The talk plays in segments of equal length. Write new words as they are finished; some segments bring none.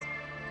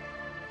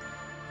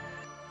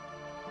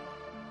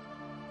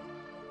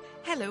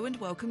Hello and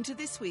welcome to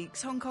this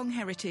week's Hong Kong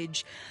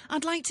Heritage.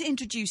 I'd like to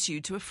introduce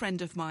you to a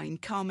friend of mine,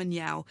 Carmen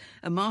Yao,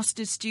 a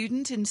master's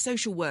student in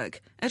social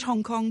work at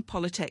Hong Kong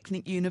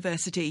Polytechnic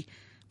University.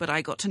 But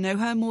I got to know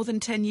her more than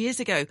 10 years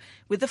ago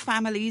with the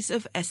families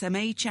of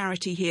SMA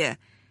charity here.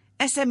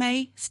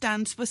 SMA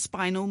stands for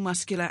spinal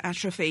muscular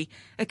atrophy,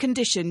 a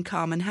condition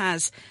Carmen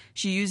has.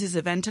 She uses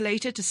a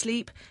ventilator to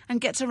sleep and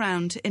gets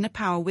around in a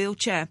power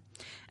wheelchair.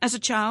 As a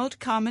child,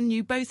 Carmen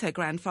knew both her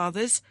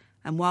grandfathers,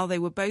 and while they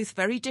were both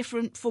very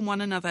different from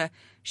one another,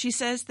 she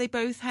says they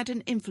both had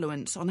an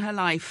influence on her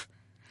life.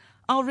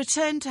 I'll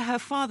return to her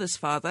father's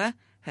father,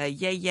 her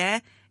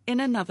Ye,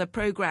 in another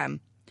programme.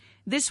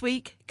 This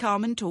week,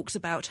 Carmen talks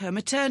about her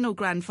maternal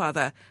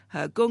grandfather,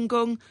 her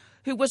Gung,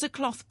 who was a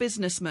cloth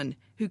businessman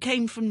who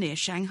came from near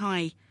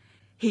Shanghai.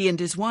 He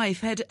and his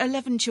wife had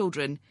 11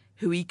 children,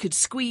 who he could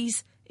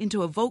squeeze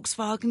into a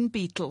Volkswagen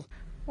Beetle.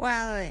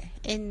 Well,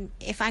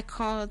 if I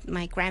call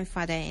my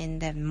grandfather in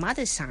the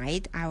mother's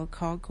side, I would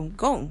call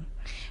Gong.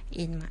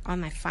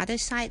 On my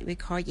father's side, we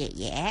call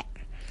Ye.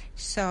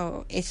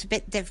 So it's a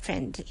bit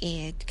different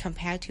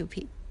compared to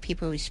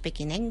people who speak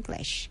in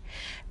English.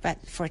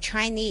 But for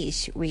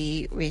Chinese,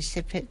 we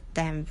separate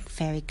them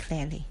very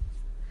clearly.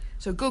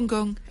 So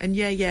Gung and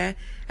Ye,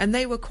 and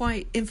they were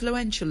quite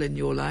influential in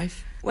your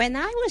life. When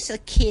I was a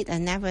kid, I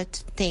never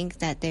think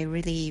that they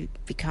really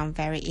become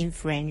very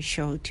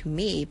influential to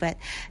me. But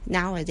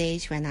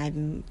nowadays, when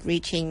I'm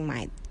reaching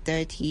my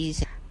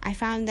 30s, I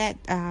found that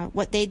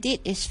what they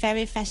did is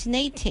very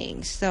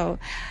fascinating. So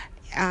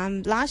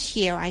last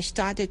year, I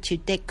started to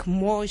dig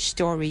more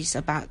stories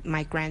about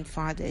my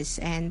grandfathers,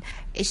 and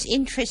it's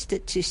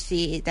interesting to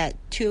see that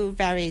two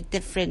very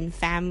different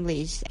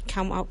families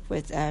come up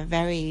with a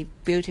very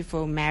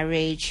beautiful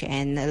marriage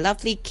and a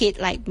lovely kid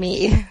like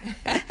me.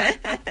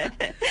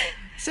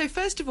 So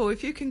first of all,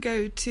 if you can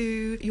go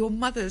to your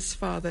mother's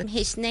father.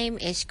 His name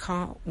is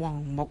called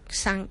Wang Mok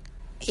Sang.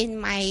 In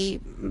my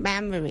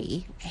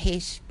memory,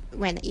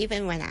 when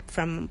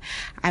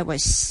I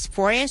was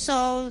 4 years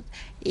old,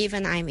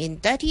 even I'm in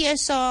 30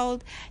 years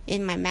old,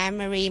 in my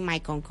memory, my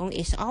Gong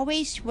is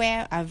always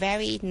wear a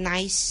very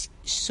nice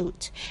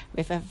suit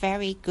with a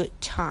very good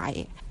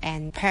tie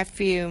and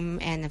perfume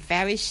and a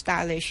very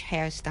stylish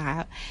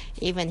hairstyle,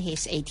 even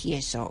he's 80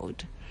 years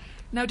old.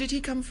 Now, did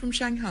he come from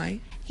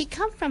Shanghai? He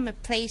come from a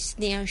place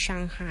near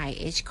Shanghai.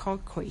 It's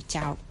called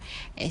Guizhou.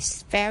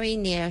 It's very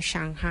near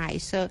Shanghai.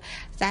 So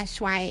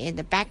that's why in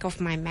the back of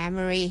my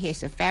memory,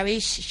 he's a very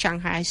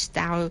Shanghai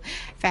style,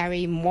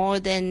 very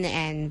modern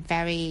and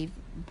very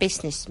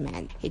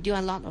businessman. He do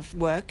a lot of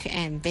work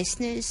and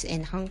business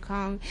in Hong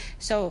Kong.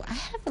 So I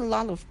have a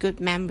lot of good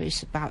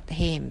memories about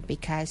him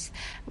because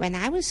when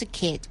I was a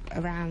kid,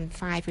 around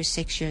 5 or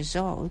 6 years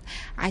old,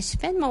 I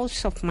spent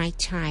most of my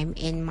time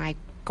in my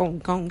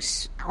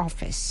Gong's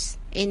office.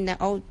 In the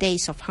old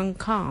days of Hong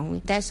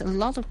Kong, there's a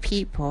lot of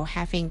people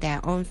having their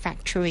own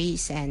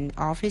factories and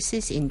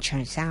offices in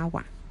Cheung Sha.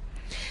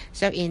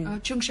 So in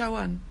Cheung Sha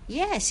Wan?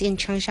 Yes, in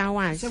Cheung Sha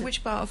Wan. So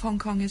which part of Hong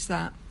Kong is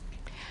that?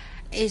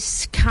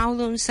 It's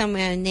Kowloon,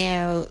 somewhere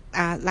near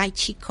Lai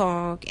Chi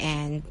Kok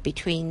and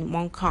between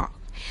Mong Kok.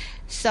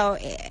 So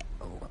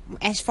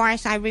as far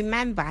as I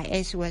remember,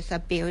 it was a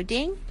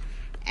building.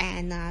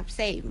 And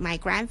say my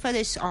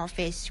grandfather's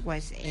office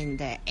was in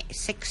the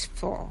 6th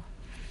floor.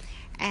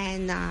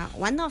 And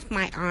one of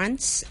my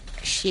aunts,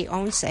 she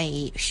runs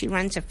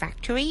a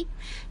factory.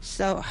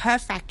 So her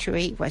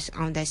factory was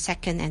on the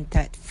 2nd and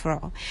 3rd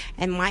floor.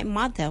 And my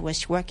mother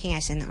was working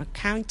as an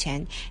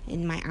accountant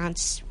in my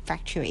aunt's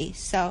factory.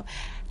 So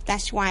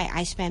that's why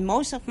I spend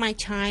most of my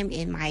time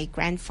in my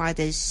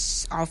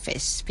grandfather's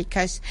office,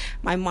 because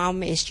my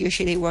mom is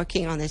usually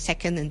working on the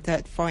 2nd and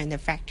 3rd floor in the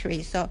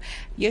factory. So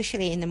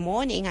usually in the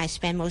morning, I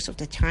spend most of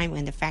the time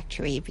in the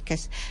factory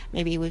because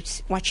maybe we're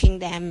watching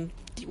them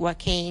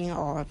working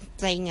or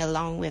playing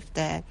along with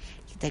the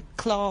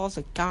clothes,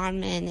 the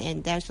garment,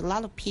 and there's a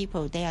lot of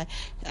people there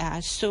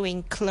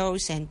sewing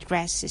clothes and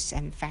dresses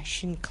and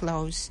fashion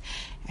clothes.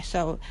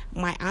 So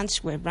my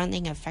aunts were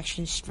running a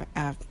fashion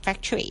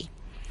factory.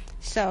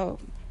 So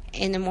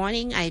in the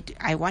morning,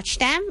 I watch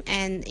them,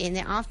 and in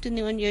the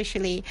afternoon,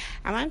 usually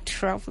around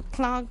 12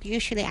 o'clock,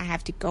 usually I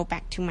have to go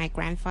back to my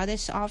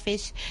grandfather's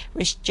office,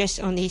 which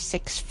just only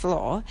 6th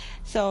floor.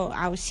 So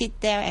I will sit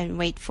there and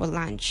wait for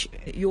lunch.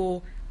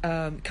 You're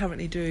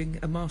currently doing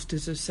a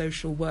Master's of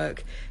Social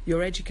Work.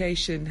 Your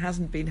education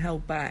hasn't been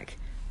held back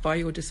by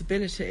your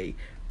disability,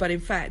 but in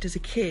fact, as a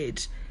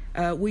kid,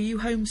 were you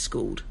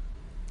homeschooled?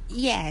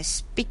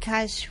 Yes,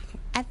 because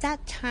at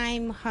that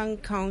time, Hong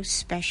Kong's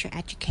special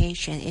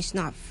education is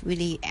not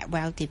really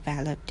well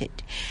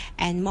developed,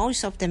 and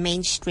most of the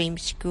mainstream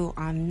schools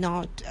are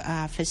not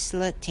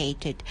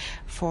facilitated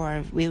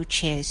for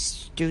wheelchair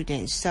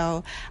students.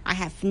 So I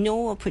have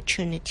no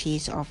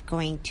opportunities of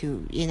going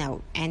to,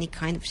 any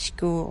kind of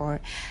school.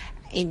 Or,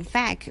 in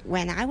fact,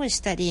 when I was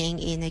studying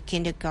in a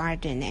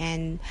kindergarten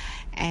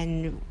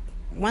and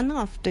one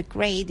of the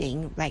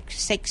grading, like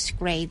 6th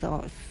grade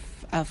or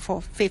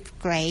for 5th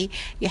grade,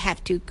 you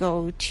have to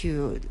go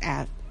to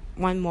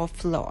one more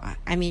floor.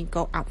 I mean,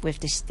 go up with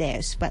the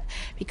stairs. But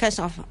because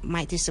of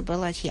my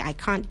disability, I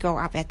can't go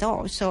up at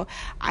all. So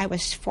I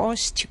was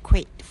forced to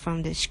quit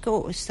from the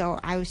school. So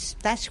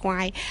that's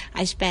why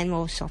I spend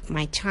most of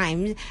my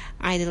time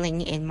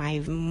idling in my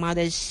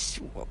mother's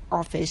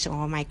office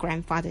or my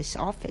grandfather's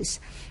office.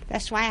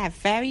 That's why I have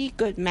very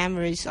good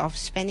memories of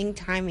spending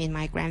time in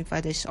my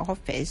grandfather's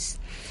office.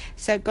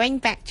 So going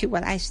back to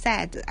what I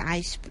said,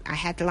 I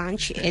had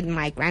lunch in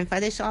my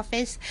grandfather's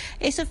office.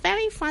 It's a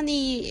very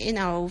funny,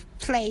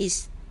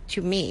 place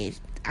to me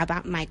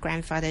about my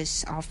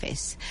grandfather's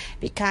office,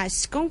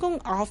 because Gong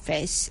Gong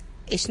office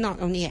is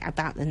not only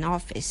about an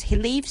office. He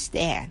lives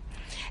there.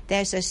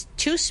 There's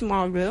two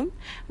small rooms.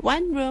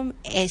 One room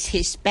is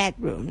his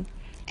bedroom,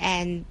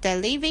 and the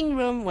living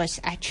room was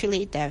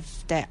actually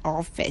the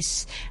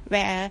office,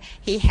 where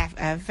he have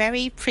a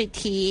very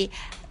pretty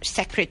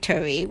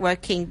secretary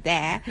working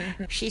there.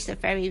 She's a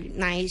very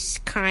nice,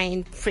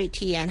 kind,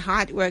 pretty, and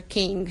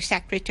hardworking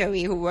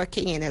secretary who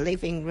working in the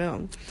living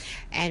room.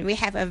 And we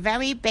have a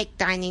very big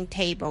dining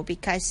table,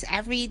 because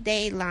every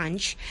day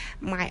lunch,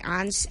 my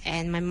aunts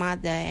and my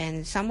mother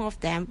and some of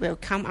them will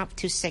come up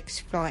to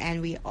 6th floor,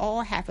 and we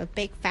all have a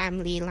big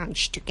family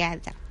lunch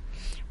together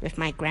with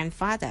my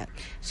grandfather.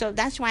 So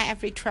that's why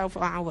every 12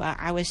 hours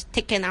I was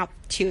taken up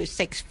to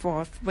 6th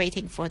floor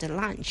waiting for the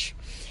lunch.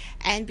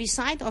 And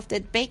beside of the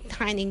big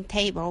dining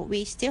table,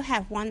 we still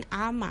have one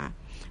Alma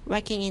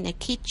working in the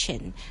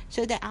kitchen.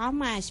 So the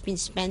Alma has been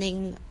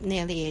spending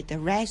nearly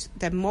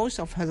the most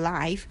of her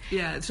life.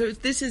 Yeah, so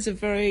this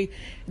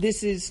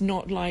is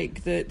not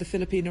like the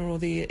Filipino or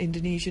the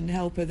Indonesian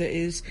helper that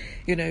is,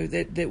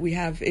 that we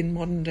have in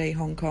modern day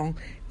Hong Kong.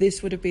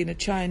 This would have been a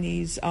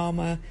Chinese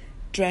Alma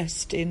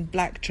dressed in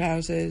black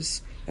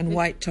trousers and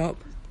white top.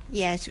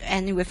 Yes,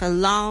 and with a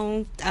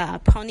long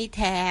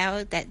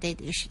ponytail that they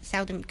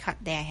seldom cut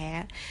their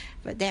hair.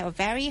 But they are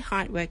very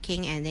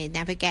hardworking, and they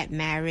never get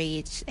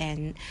married,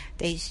 and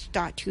they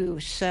start to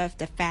serve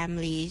the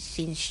family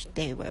since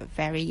they were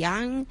very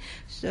young.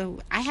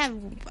 So I have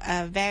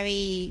a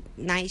very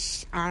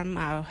nice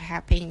Alma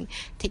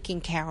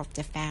taking care of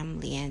the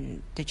family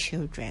and the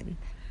children.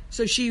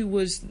 So she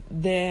was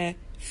there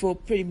for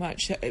pretty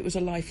much, it was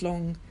a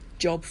lifelong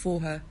job for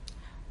her.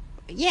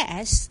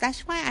 Yes,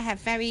 that's why I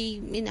have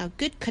very,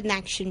 good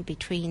connection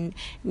between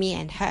me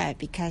and her,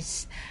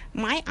 because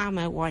my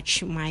Alma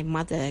watched my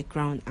mother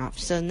grown up.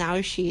 So now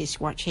she is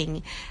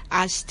watching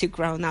us to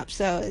grown up.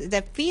 So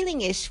the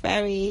feeling is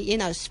very,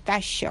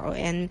 special,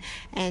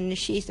 and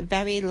she's a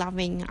very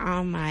loving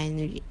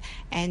Alma.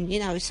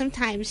 And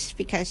sometimes,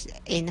 because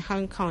in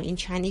Hong Kong, in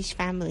Chinese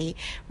family,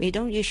 we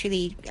don't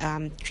usually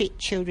treat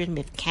children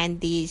with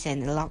candies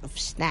and a lot of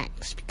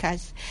snacks,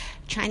 because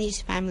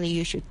Chinese family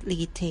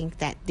usually think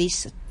that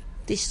this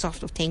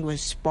sort of thing will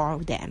spoil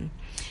them.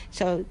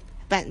 So,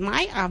 but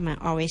my Alma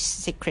always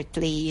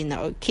secretly,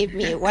 keep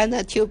me one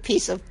or two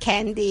pieces of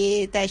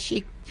candy that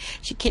she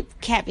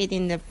kept it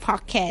in the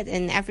pocket.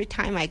 And every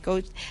time I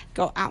go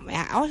out,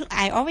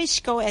 I always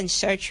go and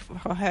search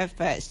for her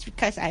first,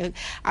 because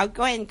I'll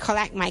go and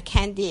collect my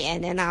candy,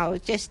 and then I'll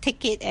just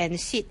take it and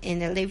sit in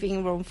the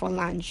living room for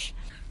lunch.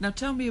 Now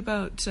tell me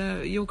about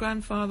your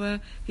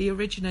grandfather. He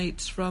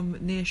originates from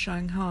near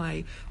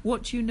Shanghai.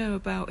 What do you know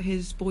about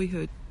his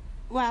boyhood?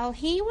 Well,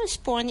 he was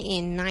born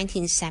in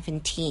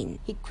 1917.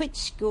 He quit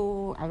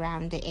school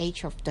around the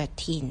age of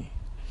 13,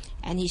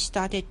 and he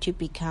started to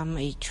become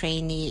a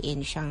trainee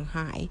in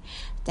Shanghai.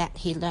 That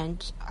he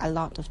learned a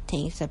lot of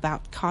things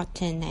about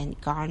cotton and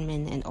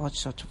garment and all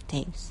sorts of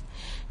things.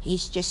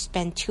 He's just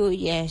spent 2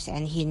 years,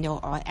 and he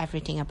know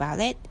everything about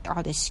it,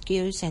 all the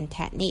skills and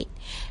technique.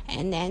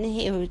 And then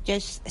he would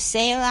just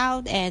sail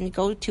out and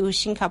go to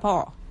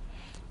Singapore.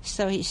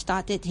 So he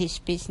started his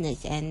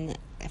business, and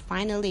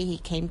finally he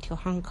came to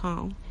Hong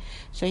Kong.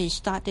 So he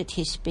started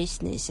his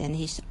business and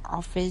his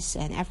office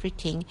and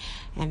everything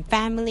and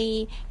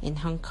family in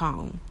Hong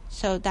Kong.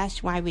 So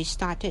that's why we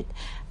started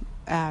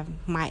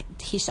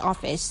his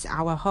office,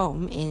 our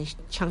home in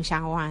Cheung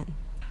Sha Wan.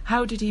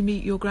 How did he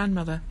meet your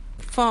grandmother?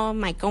 For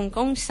my Gong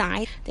Gong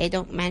side, they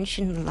don't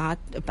mention a lot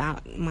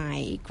about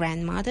my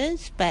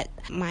grandmothers, but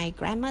my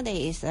grandmother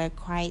is a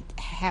quite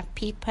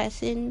happy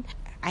person.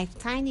 I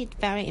find it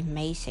very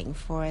amazing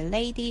for a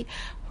lady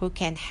who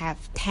can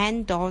have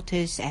 10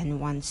 daughters and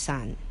 1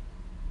 son.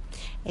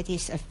 It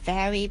is a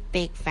very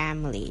big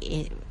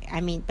family.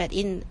 But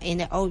in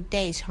the old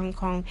days, Hong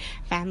Kong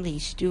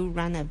families do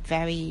run a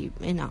very,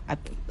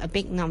 a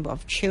big number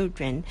of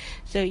children.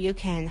 So you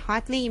can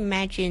hardly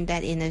imagine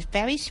that in a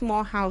very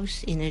small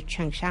house in a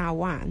Cheung Sha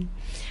Wan,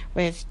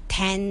 with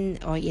 10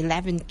 or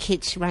 11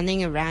 kids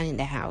running around in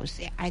the house,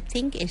 I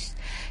think it's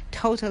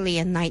totally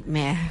a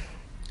nightmare.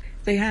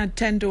 They had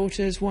 10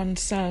 daughters, 1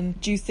 son.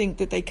 Do you think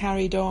that they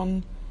carried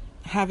on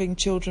having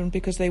children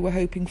because they were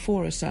hoping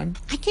for a son?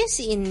 I guess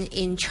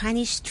in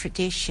Chinese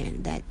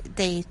tradition that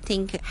they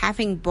think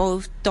having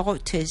both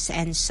daughters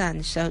and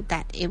sons, so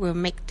that it will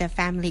make the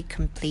family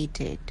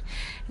completed,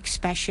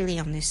 especially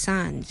on the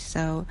son.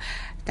 So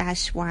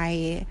that's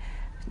why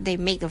they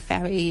make a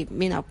very,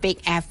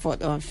 big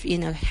effort of,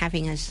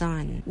 having a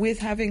son. With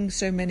having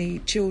so many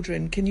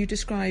children, can you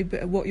describe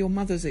what your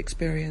mother's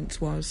experience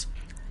was?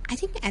 I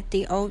think at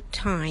the old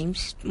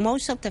times,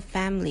 most of the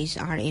families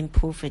are in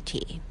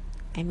poverty.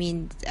 I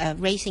mean,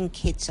 raising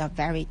kids are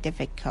very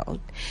difficult.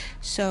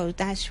 So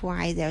that's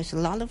why there's a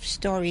lot of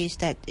stories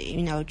that,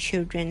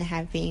 children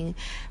having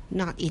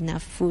not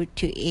enough food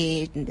to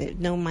eat,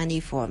 no money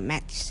for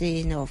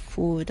medicine or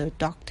food or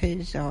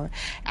doctors or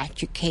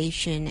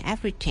education,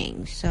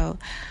 everything. So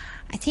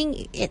I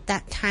think at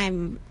that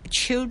time,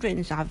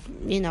 children are,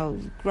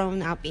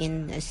 grown up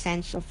in a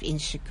sense of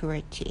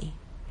insecurity.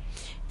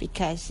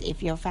 Because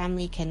if your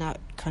family cannot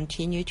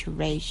continue to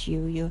raise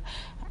you,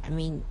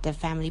 the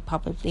family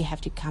probably have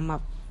to come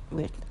up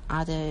with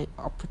other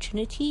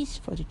opportunities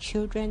for the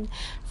children.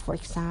 For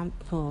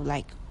example,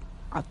 like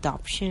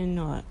adoption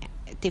or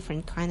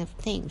different kind of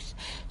things.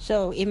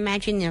 So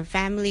imagine a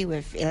family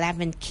with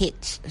 11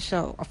 kids.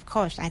 So, of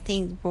course, I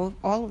think all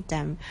of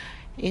them,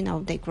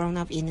 they grown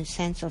up in a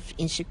sense of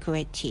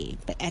insecurity.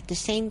 But at the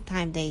same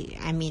time, they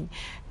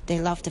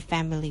love the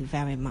family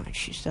very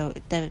much. So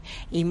the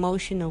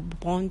emotional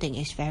bonding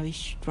is very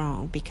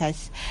strong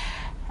because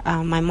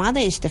my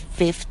mother is the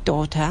 5th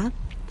daughter.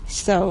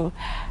 So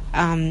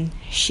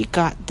she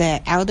got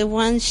the elder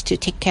ones to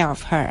take care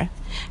of her.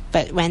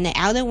 But when the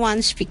elder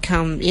ones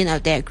become,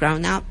 they're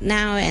grown up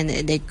now and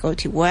they go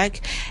to work,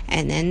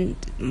 and then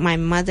my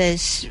mother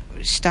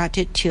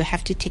started to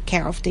have to take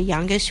care of the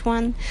youngest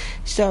one.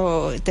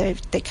 So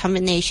the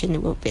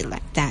combination will be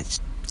like that.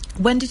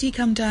 When did he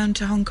come down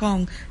to Hong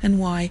Kong and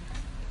why?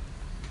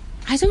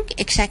 I don't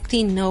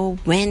exactly know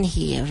when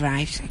he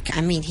arrived.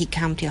 He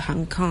came to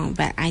Hong Kong,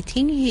 but I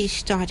think he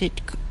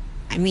started,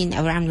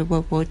 around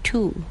World War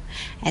II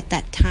at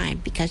that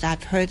time, because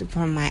I've heard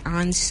from my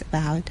aunts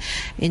about,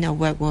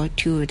 World War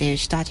II, they're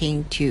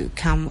starting to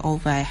come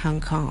over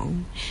Hong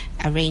Kong,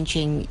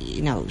 arranging,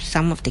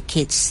 some of the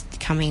kids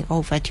coming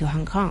over to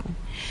Hong Kong.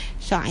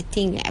 So I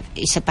think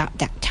it's about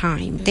that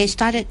time. They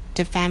started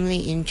the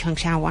family in Cheung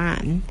Sha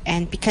Wan,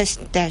 and because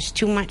there's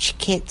too much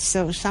kids,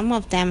 so some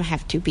of them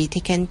have to be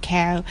taken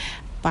care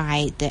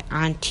by the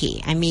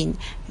auntie.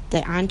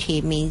 The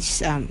auntie means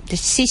the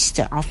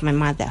sister of my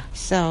mother.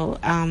 So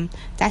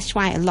that's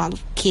why a lot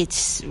of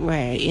kids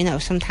were,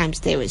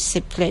 sometimes they were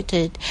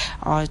separated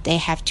or they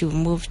have to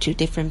move to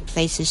different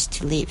places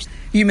to live.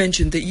 You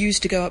mentioned that you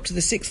used to go up to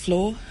the 6th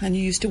floor and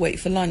you used to wait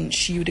for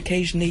lunch. You would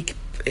occasionally,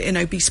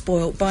 be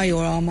spoilt by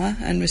your Ama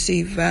and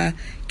receive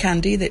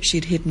candy that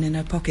she'd hidden in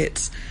her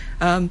pockets.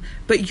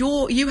 But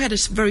you had a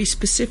very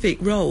specific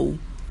role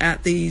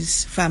at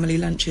these family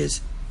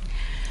lunches.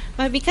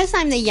 Well, because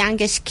I'm the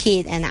youngest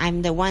kid and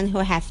I'm the one who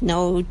have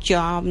no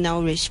job,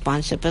 no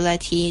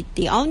responsibility,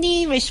 the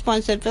only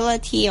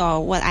responsibility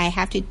or what I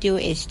have to do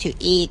is to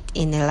eat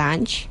in the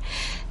lunch.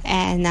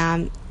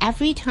 And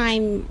every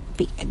time,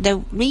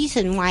 the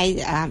reason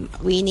why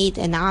we need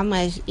an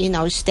Ama,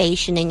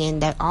 stationing in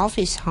the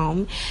office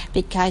home,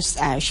 because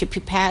she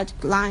prepared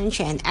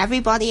lunch and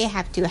everybody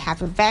have to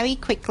have a very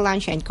quick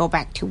lunch and go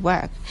back to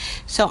work.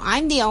 So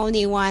I'm the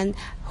only one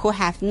who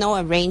have no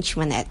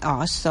arrangement at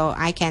all, so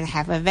I can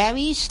have a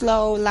very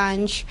slow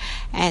lunch,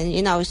 and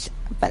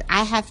but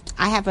I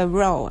have a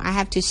role. I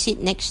have to sit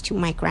next to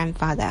my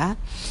grandfather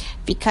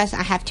because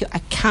I have to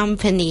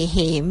accompany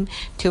him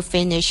to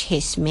finish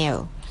his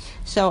meal.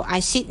 So I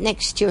sit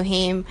next to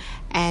him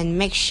and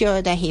make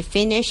sure that he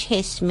finish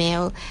his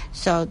meal,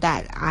 so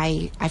that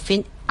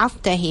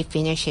after he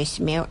finishes his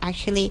meal,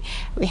 actually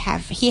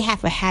he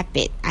have a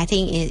habit. I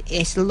think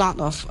it's a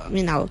lot of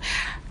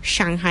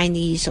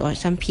Shanghainese or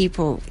some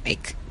people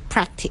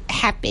practice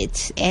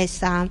habits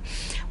is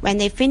when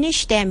they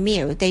finish their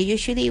meal, they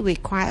usually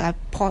require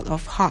a pot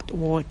of hot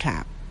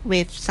water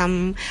with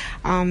some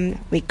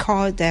we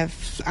call the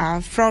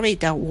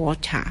Florida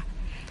water.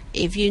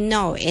 If you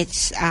know,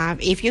 it's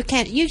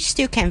you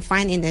still can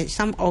find in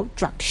some old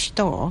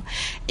drugstore.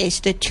 It's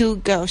the Two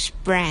Girls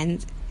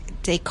brand.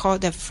 They call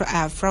the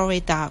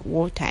Florida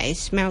water. It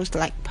smells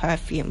like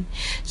perfume.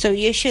 So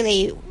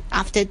usually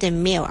after the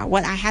meal,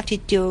 what I have to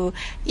do,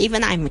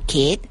 even I'm a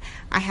kid,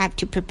 I have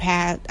to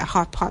prepare a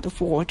hot pot of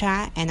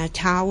water and a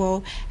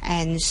towel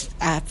and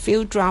a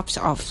few drops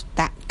of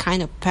that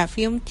kind of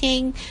perfume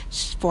thing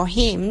for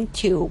him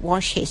to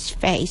wash his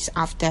face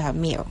after a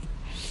meal.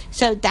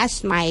 So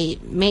that's my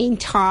main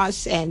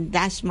task, and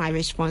that's my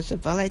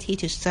responsibility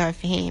to serve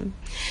him.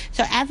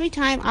 So every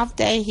time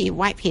after he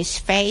wipe his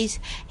face,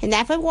 he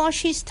never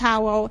wash his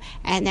towel,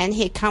 and then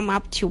he come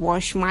up to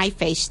wash my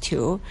face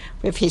too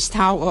with his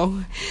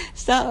towel.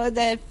 So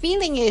the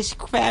feeling is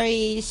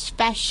very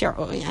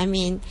special.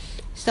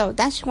 So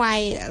that's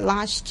why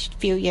last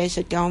few years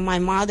ago, my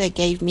mother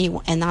gave me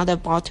another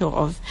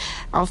bottle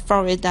of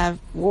Florida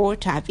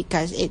water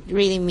because it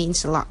really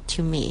means a lot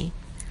to me.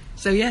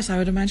 So yes, I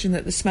would imagine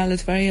that the smell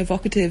is very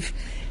evocative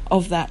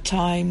of that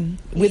time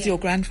with your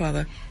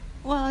grandfather.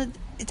 Well,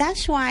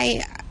 that's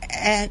why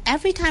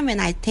every time when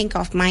I think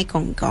of my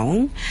Gong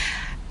Gong,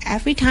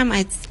 every time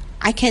it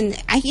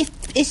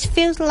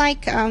feels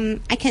like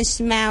I can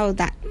smell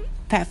that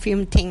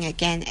perfume thing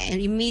again, and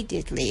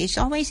immediately it's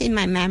always in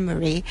my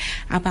memory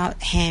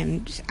about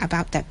him,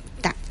 about that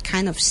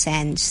kind of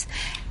sense.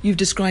 You've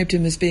described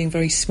him as being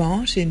very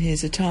smart in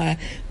his attire.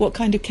 What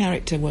kind of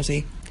character was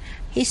he?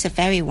 He's a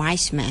very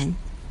wise man,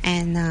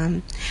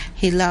 and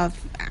he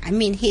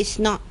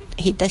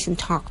doesn't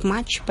talk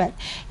much, but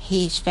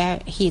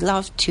he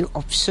loves to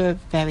observe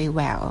very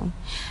well.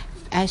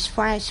 As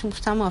far as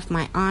some of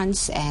my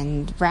aunts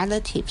and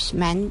relatives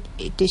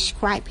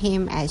describe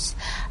him as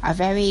a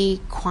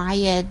very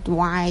quiet,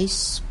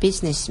 wise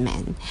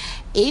businessman.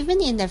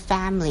 Even in the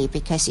family,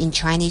 because in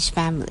Chinese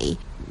family,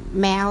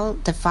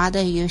 the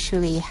father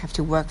usually have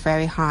to work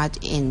very hard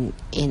in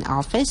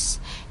office,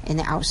 in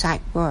the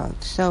outside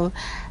world. So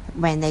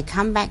when they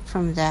come back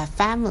from the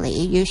family,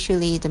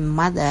 usually the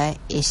mother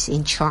is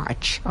in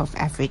charge of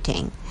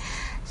everything.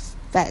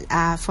 But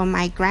for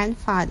my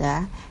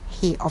grandfather,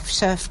 he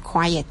observed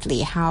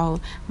quietly how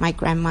my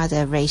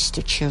grandmother raised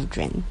the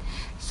children.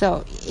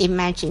 So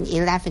imagine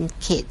 11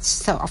 kids.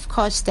 So of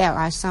course there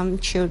are some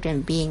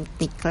children being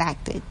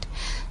neglected.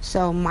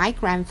 So my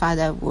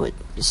grandfather would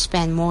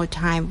spend more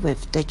time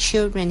with the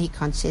children he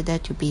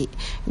considered to be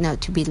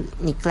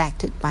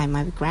neglected by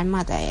my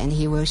grandmother, and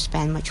he will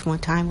spend much more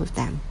time with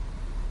them.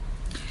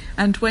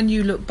 And when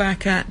you look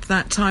back at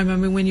that time, I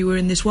mean, when you were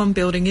in this one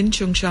building in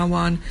Cheung Sha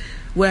Wan,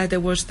 where there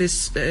was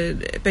this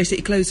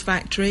basically clothes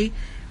factory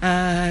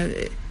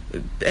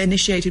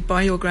initiated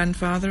by your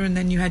grandfather, and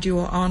then you had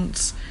your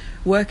aunts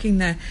working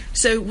there.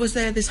 So was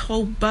there this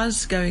whole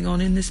buzz going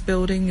on in this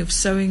building of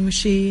sewing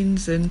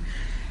machines and...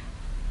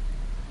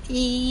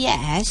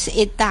 Yes,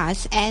 it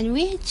does. And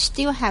we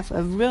still have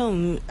a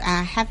room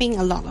having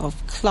a lot of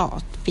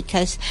cloth,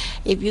 because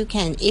if you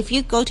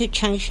go to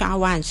Cheung Sha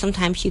Wan,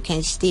 sometimes you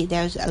can see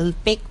there's a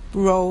big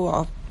row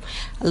of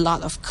a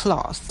lot of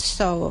cloth.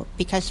 So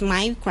because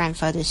my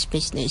grandfather's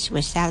business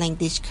was selling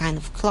this kind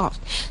of cloth,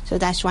 so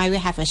that's why we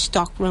have a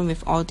stock room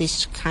with all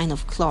this kind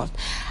of cloth.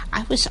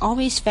 I was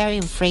always very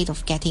afraid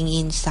of getting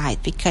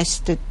inside,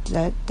 because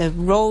the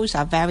rows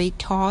are very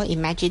tall.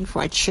 Imagine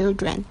for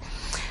children.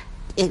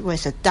 It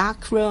was a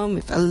dark room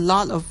with a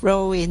lot of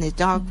row in the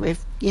dark,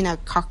 with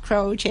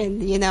cockroach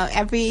and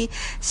every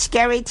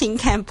scary thing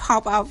can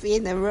pop up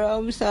in the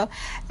room. So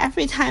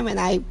every time when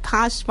I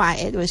passed by,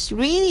 it was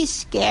really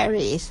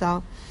scary.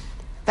 So,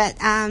 but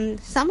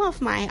some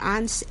of my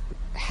aunts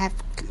have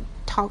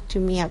talked to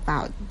me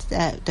about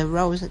the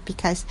rows,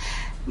 because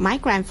my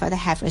grandfather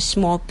had a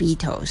small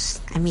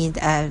Beetles. I mean,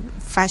 a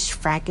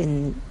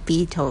Volkswagen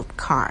Beetle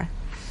car,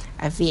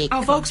 a vehicle.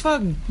 Oh,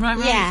 Volkswagen, right.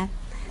 Yeah.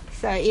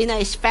 So,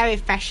 it's very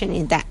fashion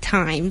in that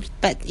time.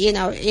 But,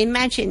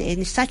 imagine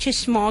in such a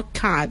small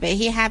car, but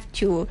he have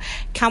to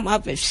come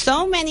up with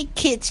so many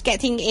kids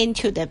getting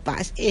into the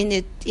bus,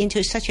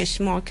 into such a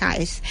small car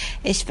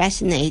is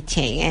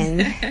fascinating.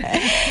 And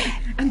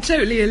and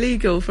totally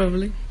illegal,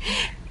 probably.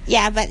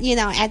 Yeah, but,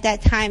 at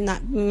that time,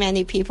 not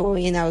many people,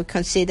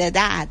 consider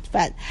that.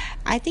 But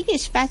I think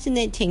it's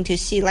fascinating to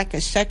see like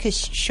a circus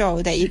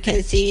show that you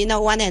can see,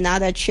 one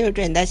another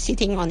children that's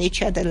sitting on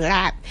each other's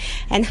lap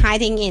and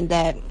hiding in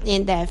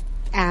the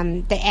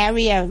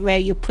area where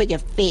you put your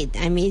feet.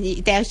 I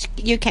mean,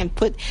 you can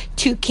put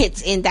 2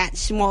 kids in that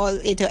small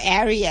little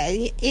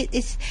area.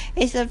 It's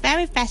a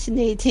very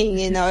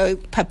fascinating,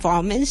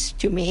 performance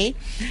to me.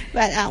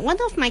 But one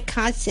of my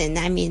cousins,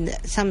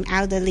 some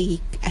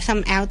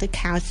elder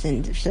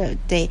cousins, so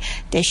they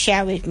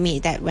share with me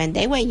that when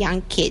they were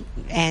young kids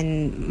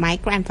and my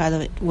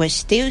grandfather was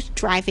still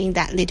driving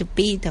that little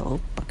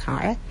Beetle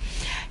car,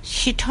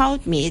 she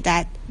told me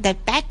that the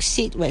back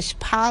seat was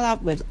piled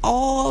up with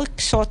all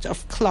sorts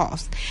of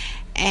cloth,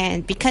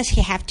 and because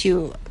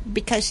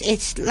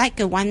it's like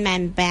a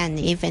one-man band,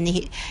 even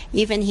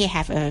he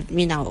have a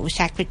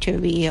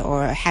secretary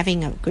or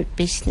having a good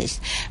business,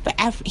 but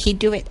he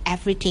do it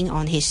everything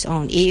on his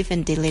own,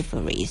 even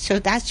delivery. So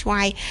that's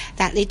why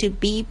that little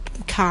B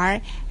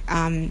car,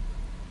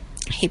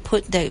 he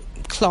put the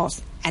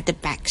cloth at the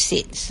back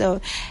seat, so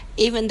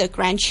even the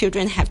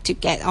grandchildren have to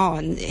get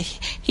on.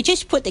 He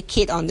just put the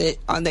kid on the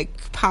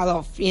pile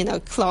of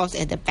cloth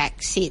at the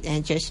back seat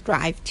and just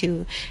drive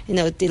to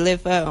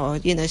deliver or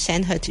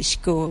send her to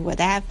school,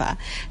 whatever.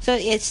 So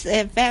it's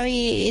a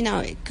very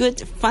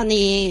good,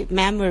 funny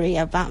memory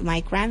about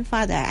my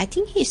grandfather. I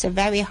think he's a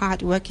very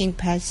hard-working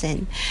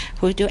person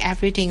who do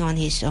everything on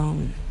his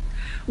own.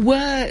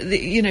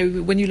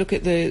 When you look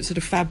at the sort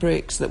of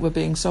fabrics that were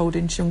being sold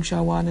in Cheung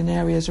Sha Wan and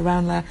areas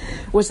around there,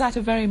 was that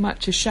a very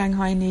much a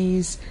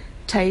Shanghainese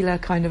tailor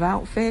kind of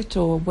outfit,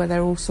 or were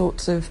there all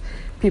sorts of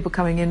people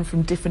coming in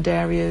from different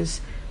areas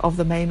of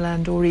the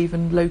mainland or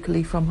even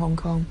locally from Hong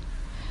Kong?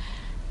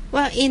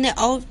 Well, in the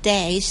old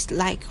days,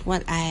 like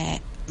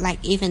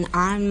even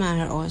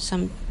Armour or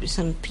some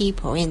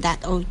people in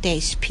that old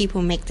days,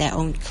 people make their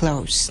own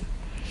clothes.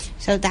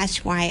 So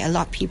that's why a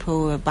lot of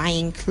people were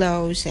buying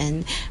clothes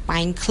and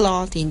buying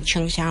cloth in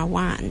Cheung Sha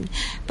Wan.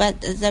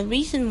 But the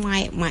reason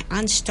why my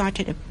aunt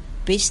started a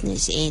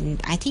business in,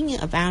 I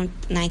think, around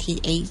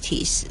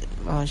 1980s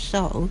or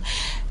so,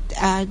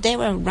 they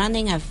were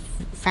running a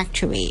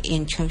factory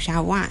in Cheung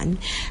Sha Wan.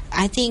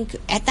 I think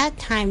at that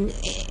time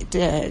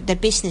the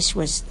business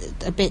was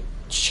a bit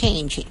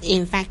changed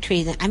in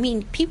factories. I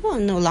mean, people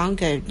no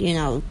longer,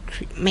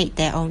 make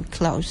their own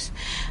clothes.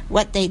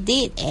 What they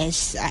did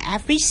is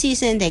every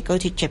season they go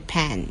to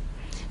Japan.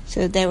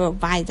 So they will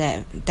buy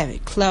the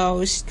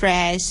clothes,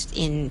 dress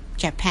in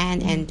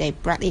Japan, and they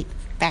brought it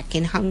back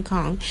in Hong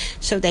Kong.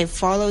 So they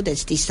follow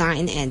this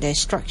design and the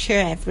structure,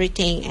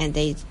 everything, and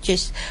they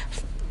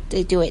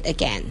do it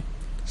again.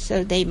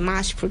 So they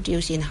mass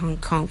produce in Hong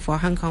Kong for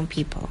Hong Kong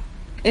people.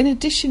 In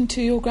addition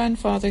to your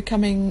grandfather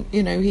coming,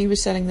 he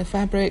was selling the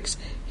fabrics,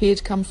 he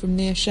had come from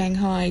near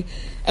Shanghai.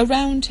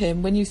 Around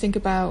him, when you think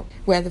about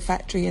where the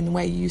factory and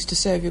where you used to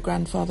serve your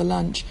grandfather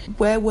lunch,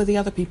 where were the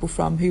other people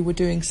from who were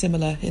doing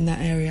similar in that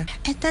area?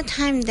 At that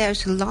time,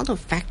 there's a lot of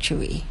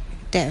factory.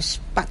 There's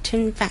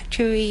button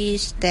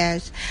factories,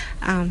 there's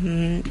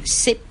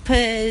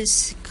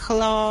zippers,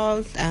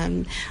 cloth,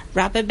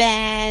 rubber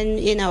band,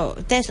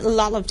 there's a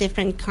lot of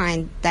different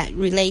kinds that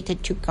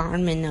related to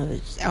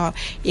garments or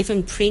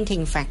even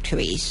printing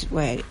factories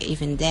were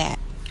even there.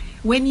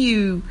 When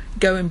you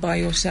go and buy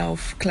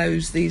yourself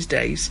clothes these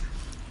days,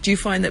 do you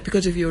find that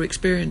because of your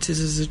experiences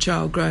as a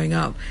child growing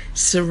up,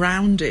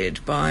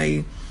 surrounded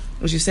by,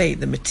 as you say,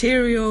 the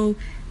material,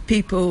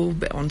 people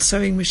on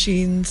sewing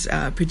machines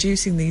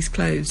producing these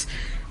clothes,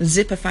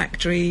 zipper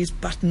factories,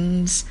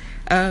 buttons,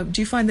 do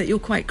you find that you're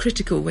quite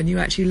critical when you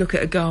actually look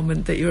at a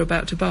garment that you're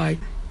about to buy?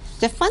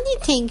 The funny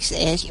thing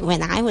is,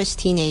 when I was a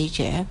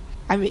teenager,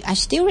 I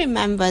still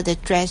remember the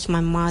dress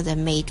my mother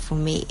made for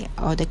me,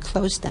 or the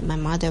clothes that my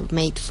mother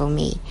made for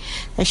me.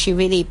 That she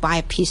really buy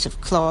a piece of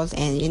cloth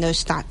and,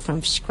 start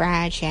from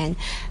scratch. And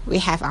we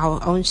have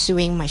our own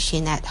sewing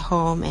machine at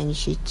home, and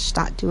she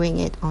start doing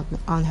it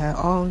on her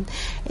own.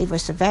 It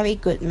was a very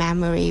good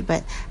memory.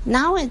 But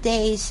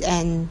nowadays,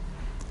 and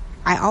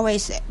I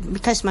always,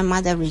 because my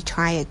mother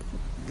retired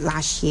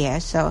last year,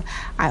 so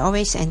I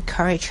always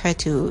encourage her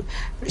to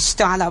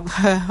start up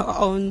her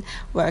own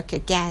work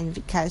again,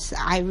 because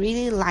I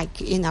really like,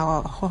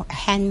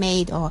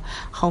 handmade or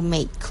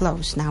homemade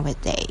clothes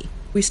nowadays.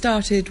 We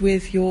started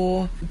with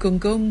your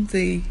Gung,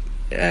 the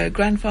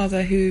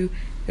grandfather who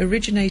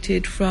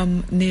originated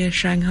from near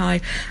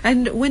Shanghai.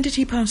 And when did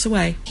he pass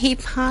away? He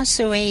passed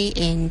away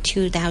in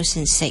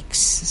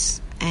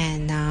 2006,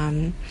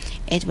 and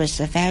it was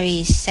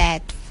very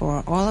sad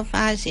for all of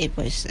us. It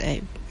was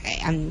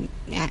an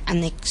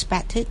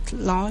unexpected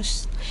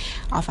loss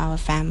of our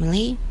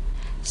family.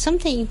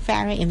 Something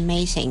very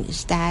amazing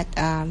is that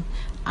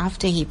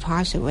after he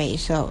passed away,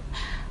 so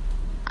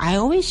I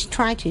always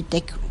try to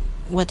dig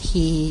what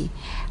he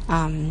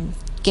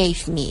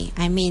gave me.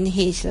 I mean,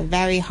 he's a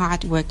very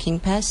hard-working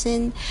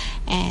person,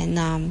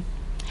 and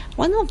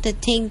one of the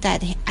things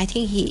that I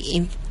think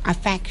he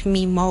affected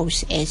me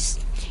most is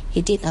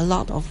he did a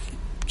lot of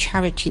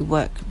charity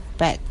work,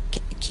 but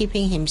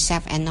keeping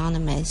himself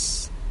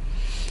anonymous.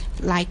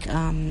 Like,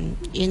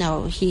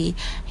 he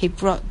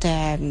brought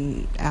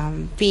the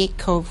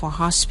vehicle for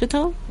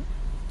hospital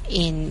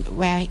in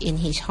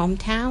his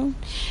hometown,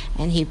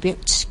 and he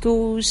built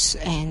schools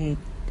and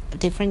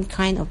different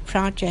kind of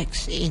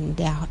projects in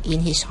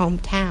his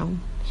hometown.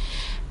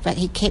 But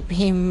he kept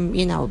him,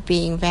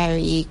 being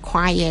very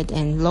quiet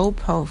and low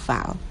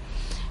profile.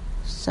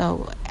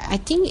 So I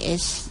think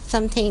it's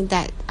something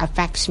that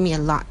affects me a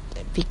lot,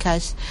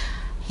 because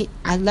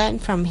I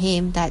learned from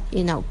him that,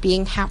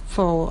 being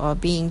helpful or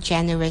being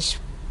generous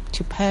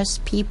to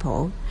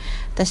people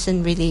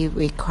doesn't really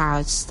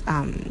require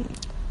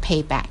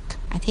payback.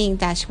 I think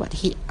that's what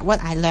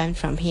I learned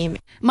from him.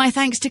 My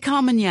thanks to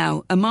Carmen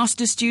Yao, a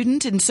master's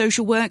student in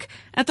social work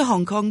at the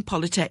Hong Kong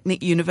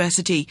Polytechnic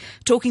University,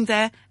 talking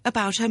there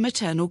about her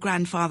maternal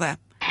grandfather.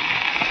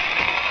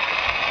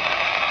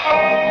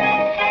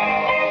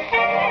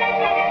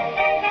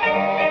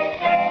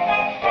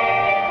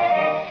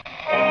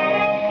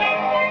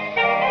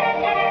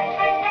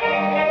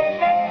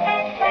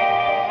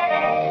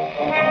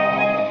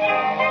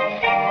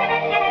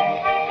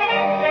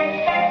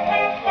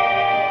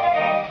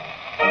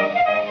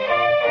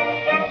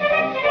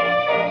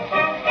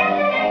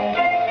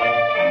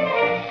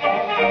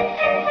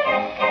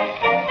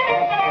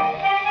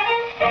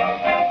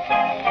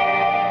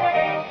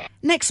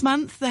 Next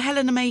month, the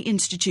Helena May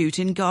Institute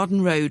in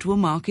Garden Road will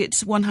mark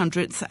its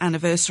 100th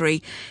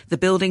anniversary. The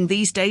building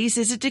these days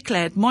is a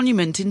declared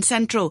monument in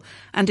Central,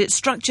 and its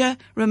structure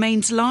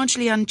remains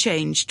largely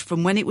unchanged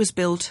from when it was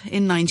built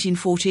in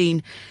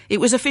 1914.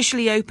 It was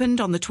officially opened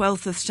on the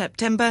 12th of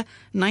September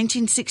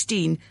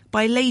 1916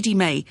 by Lady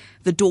May,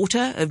 the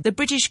daughter of the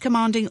British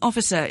commanding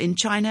officer in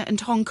China and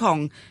Hong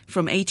Kong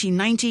from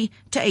 1890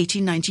 to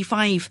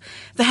 1895.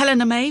 The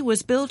Helena May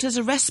was built as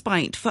a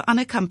respite for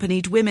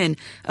unaccompanied women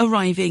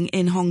arriving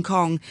in Hong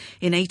Kong.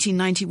 In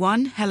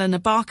 1891, Helena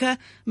Barker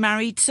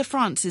married Sir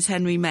Francis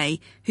Henry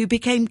May, who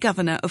became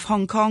Governor of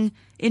Hong Kong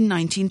in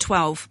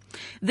 1912.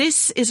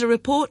 This is a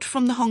report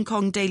from the Hong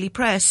Kong Daily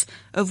Press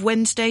of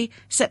Wednesday,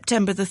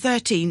 September the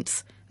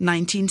 13th,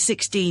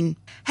 1916.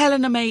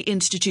 Helena May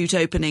Institute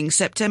opening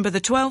September the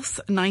 12th,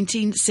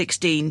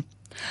 1916.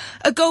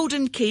 A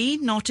golden key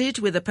knotted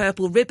with a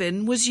purple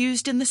ribbon was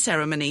used in the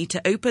ceremony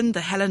to open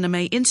the Helena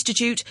May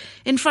Institute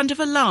in front of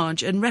a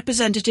large and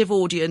representative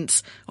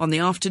audience on the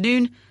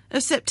afternoon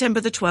of September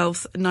the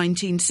 12th,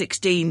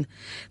 1916.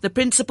 The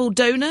principal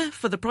donor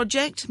for the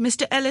project,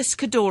 Mr. Ellis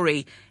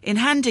Kadori, in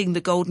handing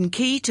the golden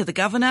key to the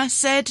governor,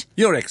 said,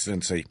 "Your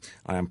Excellency,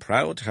 I am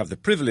proud to have the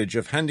privilege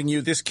of handing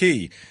you this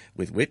key,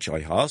 with which I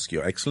ask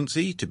Your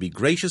Excellency to be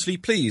graciously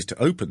pleased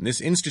to open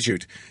this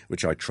institute,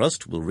 which I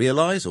trust will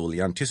realise all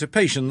the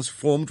anticipations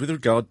formed with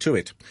regard to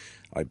it.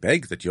 I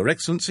beg that Your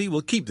Excellency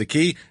will keep the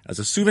key as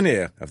a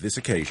souvenir of this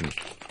occasion."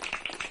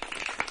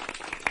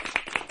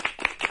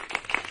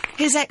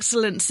 His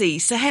Excellency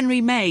Sir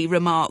Henry May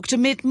remarked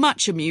amid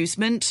much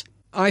amusement,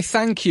 "I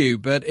thank you,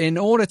 but in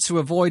order to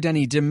avoid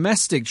any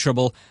domestic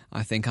trouble,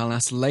 I think I'll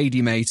ask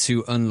Lady May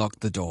to unlock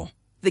the door."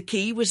 The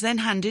key was then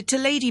handed to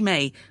Lady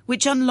May,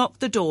 which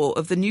unlocked the door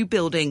of the new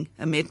building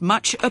amid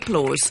much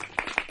applause.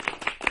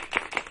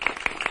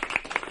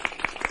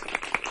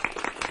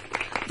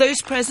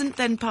 Those present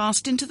then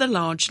passed into the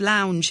large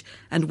lounge,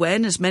 and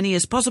when as many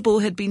as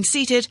possible had been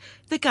seated,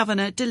 the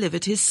governor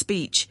delivered his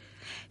speech.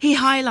 He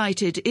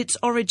highlighted its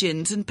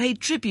origins and paid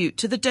tribute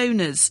to the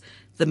donors,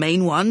 the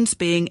main ones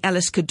being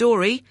Ellis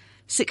Kadori,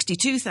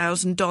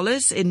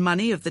 $62,000 in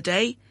money of the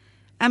day,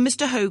 and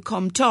Mr. Ho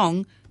Kom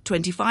Tong,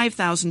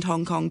 25,000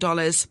 Hong Kong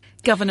dollars.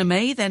 Governor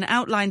May then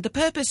outlined the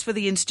purpose for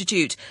the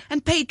institute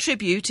and paid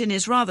tribute in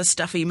his rather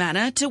stuffy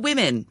manner to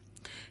women.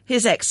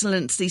 His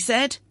Excellency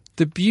said,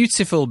 "The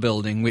beautiful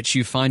building which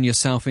you find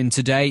yourself in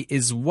today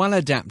is well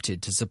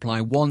adapted to supply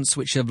wants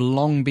which have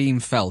long been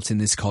felt in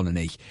this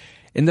colony.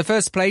 In the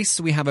first place,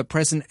 we have at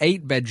present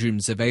 8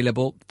 bedrooms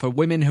available for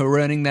women who are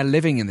earning their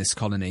living in this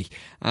colony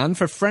and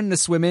for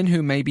friendless women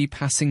who may be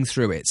passing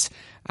through it.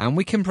 And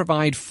we can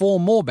provide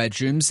 4 more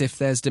bedrooms if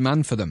there's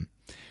demand for them.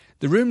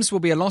 The rooms will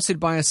be allotted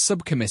by a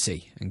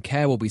subcommittee and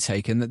care will be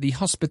taken that the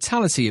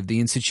hospitality of the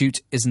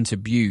Institute isn't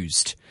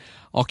abused.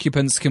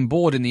 Occupants can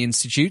board in the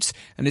Institute,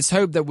 and it's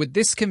hoped that with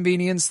this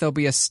convenience there'll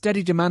be a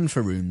steady demand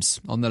for rooms,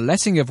 on the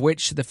letting of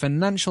which the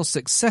financial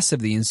success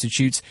of the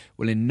Institute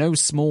will in no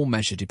small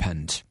measure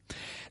depend."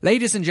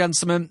 Ladies and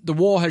gentlemen, the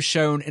war has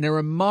shown in a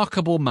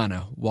remarkable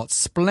manner what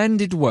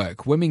splendid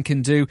work women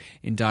can do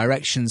in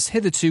directions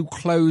hitherto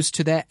closed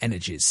to their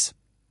energies.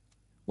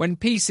 When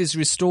peace is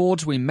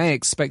restored, we may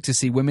expect to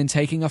see women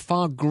taking a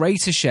far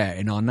greater share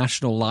in our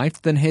national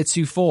life than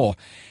heretofore.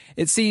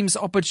 It seems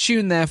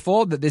opportune,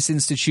 therefore, that this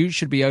institute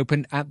should be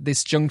opened at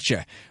this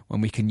juncture, when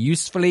we can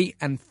usefully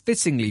and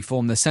fittingly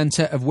form the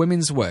centre of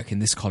women's work in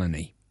this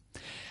colony.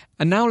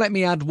 And now let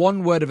me add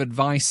one word of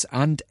advice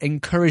and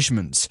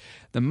encouragement.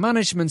 The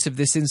management of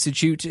this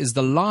institute is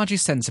the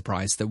largest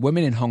enterprise that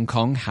women in Hong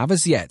Kong have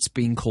as yet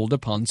been called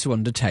upon to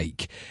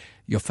undertake.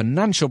 Your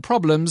financial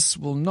problems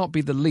will not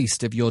be the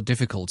least of your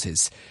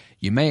difficulties.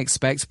 You may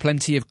expect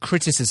plenty of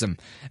criticism,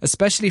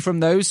 especially from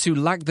those who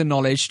lack the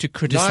knowledge to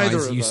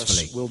criticise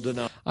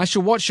usefully. I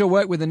shall watch your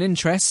work with an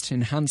interest,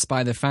 enhanced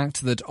by the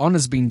fact that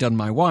honour's been done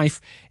my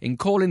wife in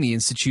calling the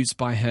institutes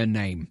by her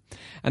name.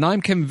 And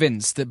I'm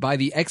convinced that by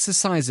the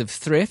exercise of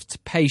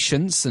thrift,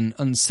 patience and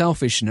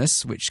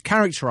unselfishness which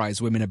characterise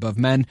women above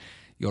men,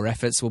 your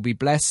efforts will be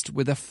blessed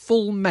with a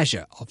full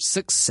measure of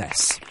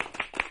success.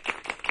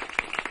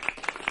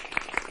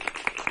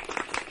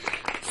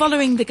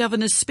 Following the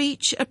governor's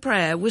speech, a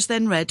prayer was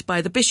then read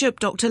by the Bishop,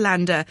 Dr.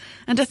 Lander,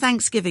 and a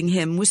thanksgiving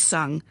hymn was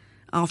sung,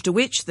 after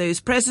which those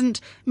present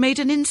made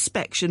an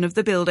inspection of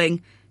the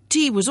building.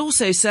 Tea was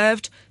also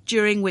served,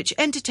 during which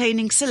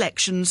entertaining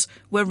selections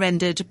were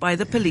rendered by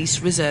the Police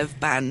Reserve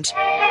Band.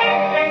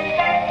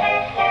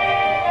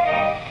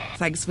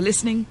 Thanks for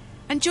listening,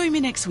 and join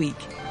me next week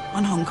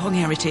on Hong Kong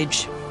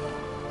Heritage.